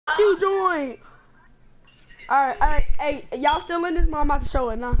You doing? Alright, hey, y'all still in this? I'm about to show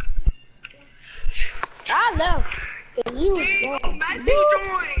it now. I left cause you was born.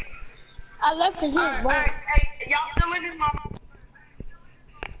 I left cause you was born. Hey, y'all still in this?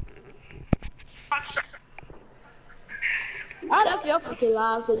 I left your fucking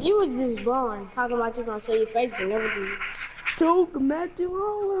live cause you was just born. Talking about you gonna show your face and everything. Took Matthew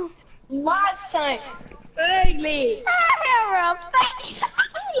all My son, ugly. I have a face.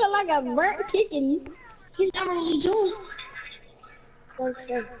 You look like a burnt chicken. He's never really doing.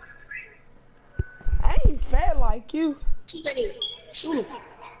 I ain't fat like you. Shoot him.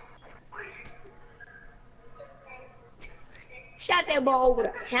 Shot that ball over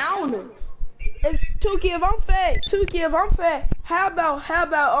the counter. It's Tuki, if I'm fat, how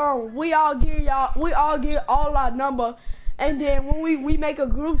about we all get all our number, and then when we make a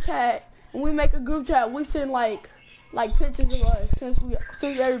group chat, we send like pictures of us since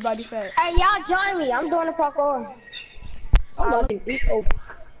everybody fat. Hey, y'all join me. I'm doing the parkour. I'm about to beat over.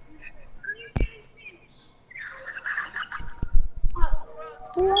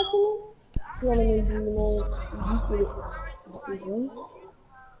 Who else you want me to do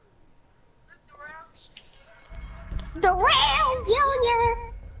the round Junior.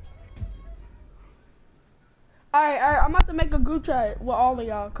 Alright, I'm about to make a group chat with all of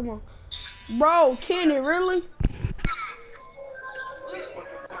y'all. Come on, bro. Kenny, really?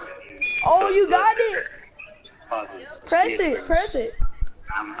 Oh, you got it. Press it.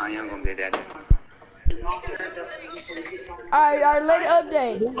 I am gonna get that. Alright, let it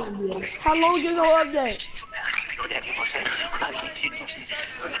update. How long is your update?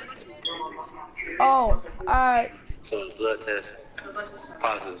 Oh, alright. So the blood test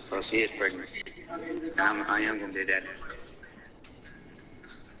positive, so she is pregnant. I am gonna get that.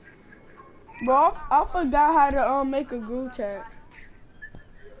 Bro, I forgot how to make a group chat.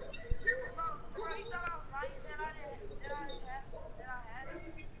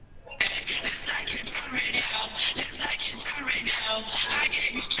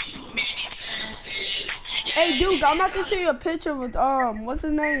 Hey Duke, I'm about to see a picture with what's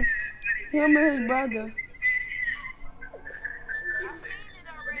his name? Him and his brother.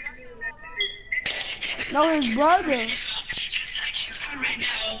 No, his brother.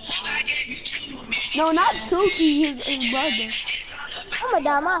 No, not Tuki, his brother. I'm gonna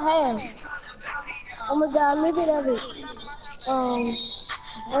dye my hair. I'm gonna dye a little bit of it. Orange.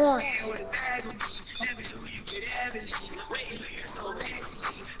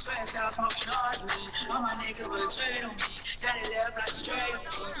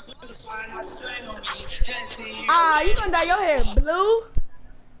 You gonna dye your hair blue?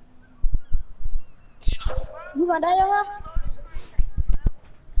 You gonna dye your hair?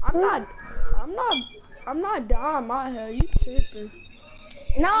 I'm not dyeing my hair. You tripping?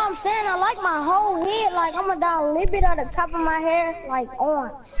 No, I'm saying I like my whole head. Like I'm gonna dye a little bit of the top of my hair, like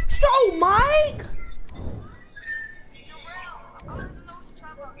orange. So Mike.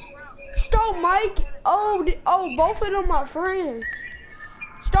 Stow Mike, oh, both of them are friends.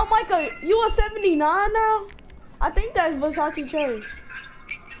 Stow Mike, you a 79 now? I think that's Versace Chase.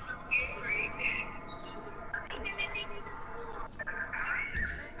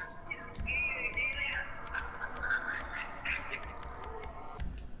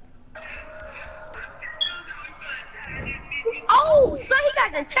 Oh, so he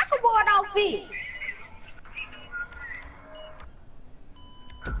got the checkerboard outfit.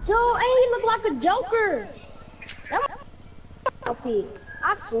 Joe, and he look like a Joker. That outfit.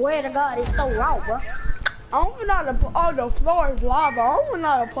 I swear to God, it's so raw, bro. I don't even know how to. Oh, the floor is lava. I don't even know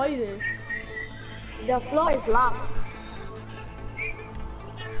how to play this. The floor is lava.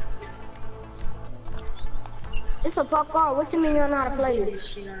 It's a parkour. What you mean you don't know how to play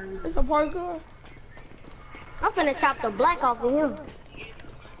this? It's a parkour. I'm finna chop the black off of him.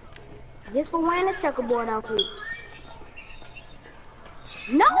 Just for wearing a checkerboard outfit.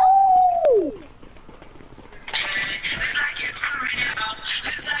 No!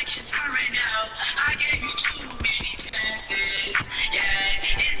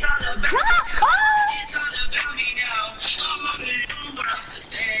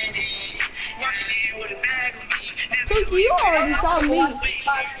 Tuki, you already saw me.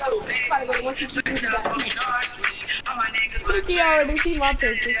 Tuki already see my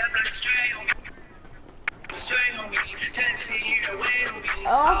picture.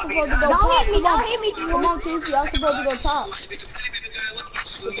 Oh, I'm supposed to go top. Don't hit me, Come on, Tuki, I'm supposed to go top.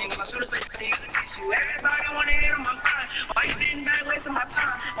 Everybody wanna hear my mind. Why you sitting back wasting my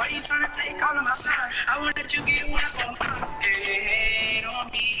time? Why you trying to take all of my shine? I want that you get what I'm mine. Hate on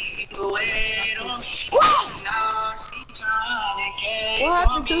me, wait on me. What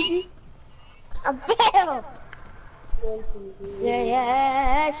happened to Tuki? I fell.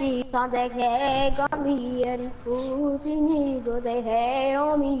 Yeah, she thought that cake on me, and the fools she niggas they hate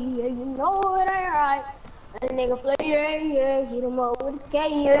on me, yeah, you know it ain't right. That nigga play, yeah, hit him up with a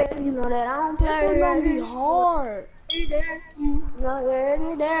K, yeah, you know that I don't This play, one gonna be hard.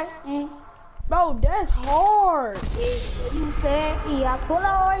 Bro, that's hard. You stay, I pull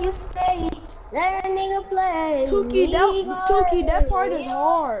out where you stay, let a nigga play. Tuki, that part is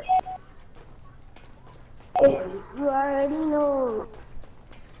hard. You already know.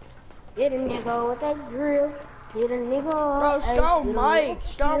 Hit a nigga with that drill. Hit a nigga. Bro, Strong Mike.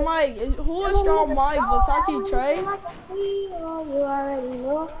 Who is Strong Mike? Versace Trey? You already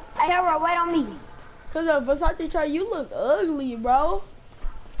know. Hey, Hero, wait on me. Cause of Versace Trey, you look ugly, bro.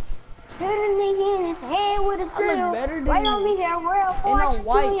 Hit a nigga in his head with a I drill. look better than Wait you. on me, Hero. And I'm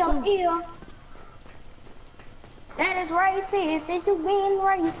white, your too. ear. That is racist. Since you being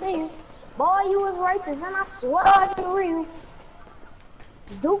racist. Boy, you was racist, and I swear you're real.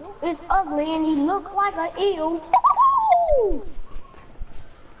 Duke is ugly, and he look like a eel.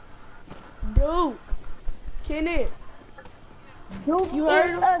 Dude, Kenneth. Duke You heard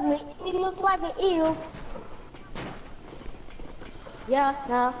is him? ugly, and he looks like an eel. Yeah,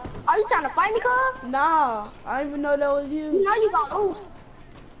 nah. Are you trying to fight me, cuz? Nah, I didn't even know that was You you. know you gonna lose.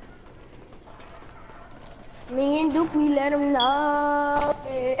 Me and Duke, we let him know.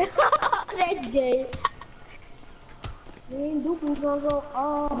 That's gay. Me and Duke, we gonna go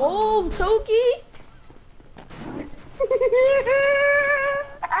all. Move, Tuki.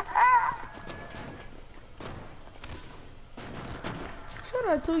 Shut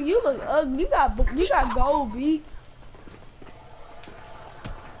up, Tuki. You look ugly. You got gold, B.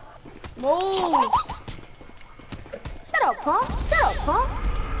 Move. Shut up, punk. Shut up, punk.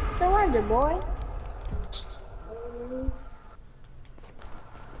 Surrender, boy.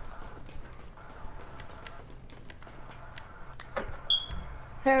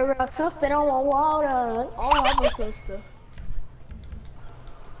 Her sister don't want water. I don't have a sister.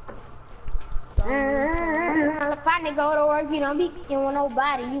 If I didn't go to work, you don't be fucking with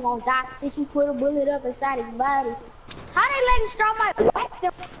nobody. You gon' die since you put a bullet up inside his body. How they letting Strong Mike whack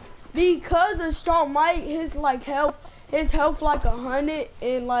them? Because of Strong Mike, his health like 100,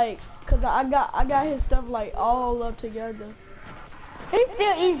 and like, cause I got his stuff like all up together. It's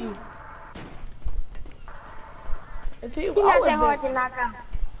still easy. If he He's not that hard to knock out.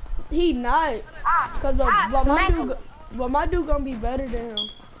 He not. But my dude gonna be better than him.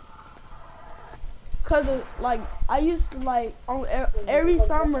 Cause of, like, I used to like on every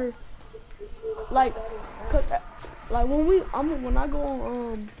summer, like, when I go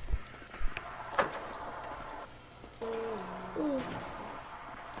on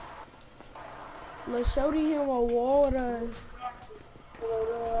let's show him a water.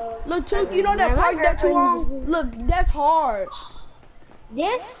 Look, Tuki, you know that park that you on? Look, that's hard.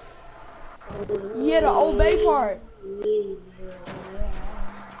 This? Yeah, the Old Bay part.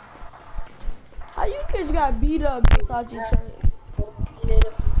 How you kids got beat up, Versace Trey?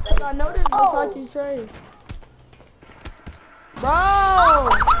 I know this Versace Trey. Bro!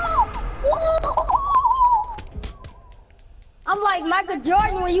 I'm like Michael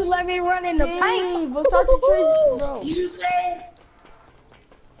Jordan when you let me run in the paint. Versace Trey, bro.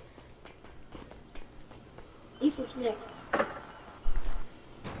 He's what's next.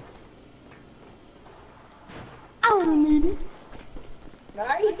 I don't need it.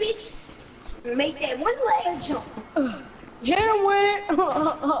 Alright, bitch. Make that one last jump. Hit him with it.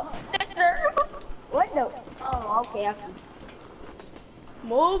 What the? Oh, okay, I see.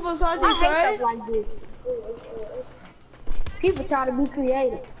 Move, Versace I hate Trey. stuff like this. People try to be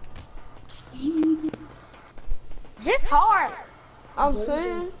creative. This hard. I'm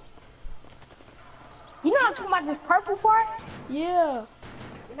saying. You know I'm talking about this purple part? Yeah.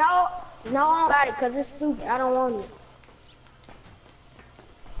 No, I don't got it because it's stupid. I don't want it.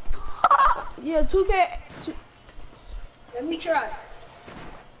 Yeah, 2K. Let me try.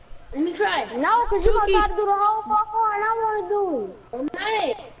 No, because you're going to try to do the whole parkour and I want to do it. I'm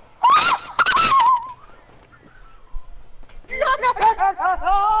not.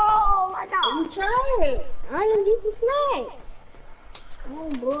 Oh my God. Let me try it. I didn't get some snacks. Oh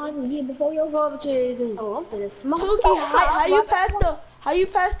boy, I can get before your garbage is. Oh, I'm gonna smoke. Tuki, how you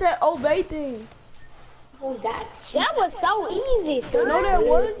pass that Old Bay thing? Oh, that was so easy, son. No, that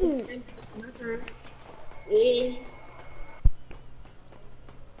wasn't. Yeah.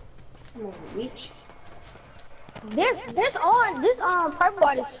 Come on, reach. This purple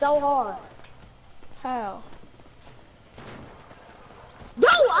part is so hard. How? Yo,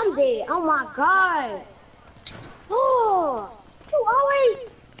 I'm dead. Oh my God. Oh, you always.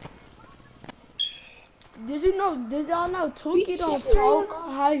 Did y'all know Tuki don't talk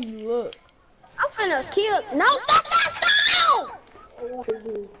how you look? I'm finna kill. No, stop!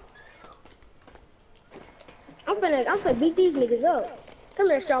 I'm finna beat these niggas up. Come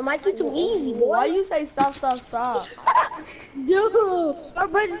here, Shawn Mike. You too easy, boy. Why you say stop, stop, stop? Dude, my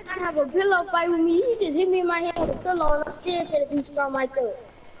brother's trying to have a pillow fight with me. He just hit me in my head with a pillow, and I'm still finna beat Shawn Mike up.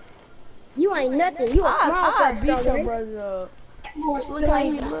 You ain't nothing. You a small I fat beat your Shawn. brother up. More Look how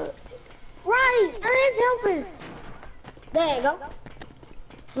he look. Right, son, let's help us. There you go.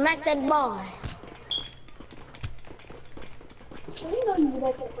 Smack that boy.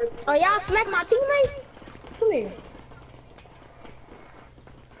 Oh, y'all smack my teammate? Come here.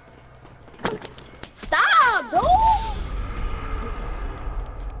 Stop, dude!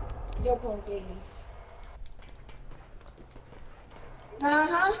 Your poor games.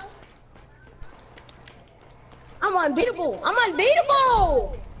 Uh-huh. I'm unbeatable. I'm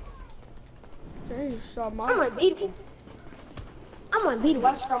unbeatable. Jeez, Shawn Mike. I'm unbeatable. I'm unbeatable.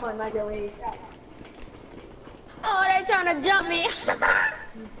 Watch someone like your ass out. Oh, they trying to jump me.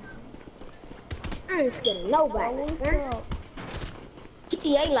 I ain't scared of nobody, son.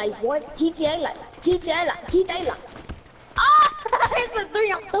 GTA life, boy. GTA life. GTA life. GTA life. Ah, it's a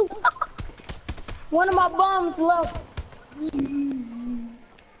 3-on-2. One of my bombs low.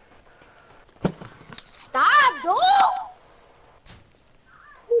 Stop,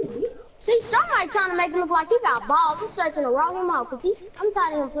 dude. See, somebody trying to make it look like he got balls. I'm straight gonna roll him out, cause I'm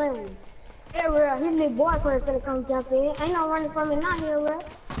tired of him playing with me. Yeah, real. His little boyfriend finna come jump in. Ain't no running from me now, here, real.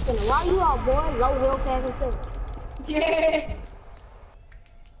 Finna roll you out, boy. Low Hellcat himself. Yeah.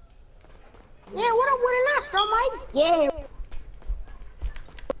 Yeah, what up with it now, Shawn Mike? Yeah.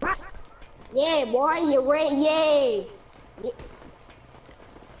 Yeah, boy, you're right, yeah.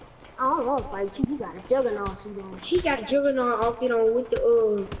 I don't want to fight you. You got a juggernaut suit on. He got a juggernaut outfit on with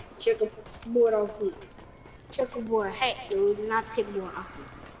the checkerboard outfit. Checkerboard hat, dude, not checkerboard outfit.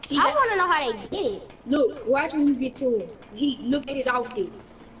 I want to know how they get it. Look, watch when you get to him. Look at his outfit.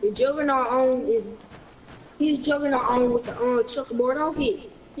 The juggernaut on is his juggernaut on with the checkerboard outfit.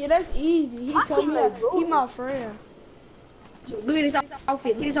 Yeah, that's easy. He told me that. He my friend. Look at his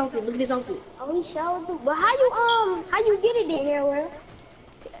outfit. Look at his outfit. Look at his outfit. Oh, he sure do. But how you get it in here, Will?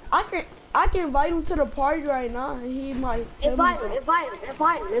 I can invite him to the party right now. He might tell invite me.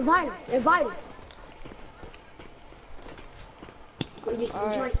 him. Go get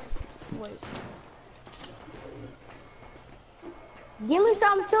some drink. Wait. Give me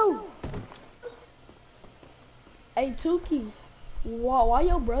something too. Hey Tuki, why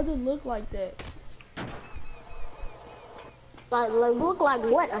your brother look like that? Like look like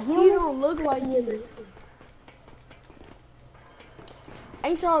what? A human? He don't look like you.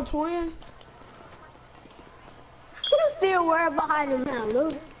 Ain't y'all twins? You still worried behind him now,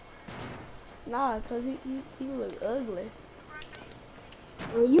 Luke? Nah, cause he look ugly.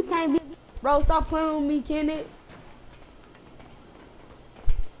 Well, you can't be. Bro, stop playing with me, Kenneth.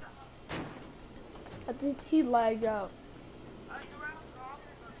 I think he lagged out.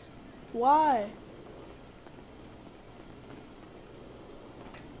 Why?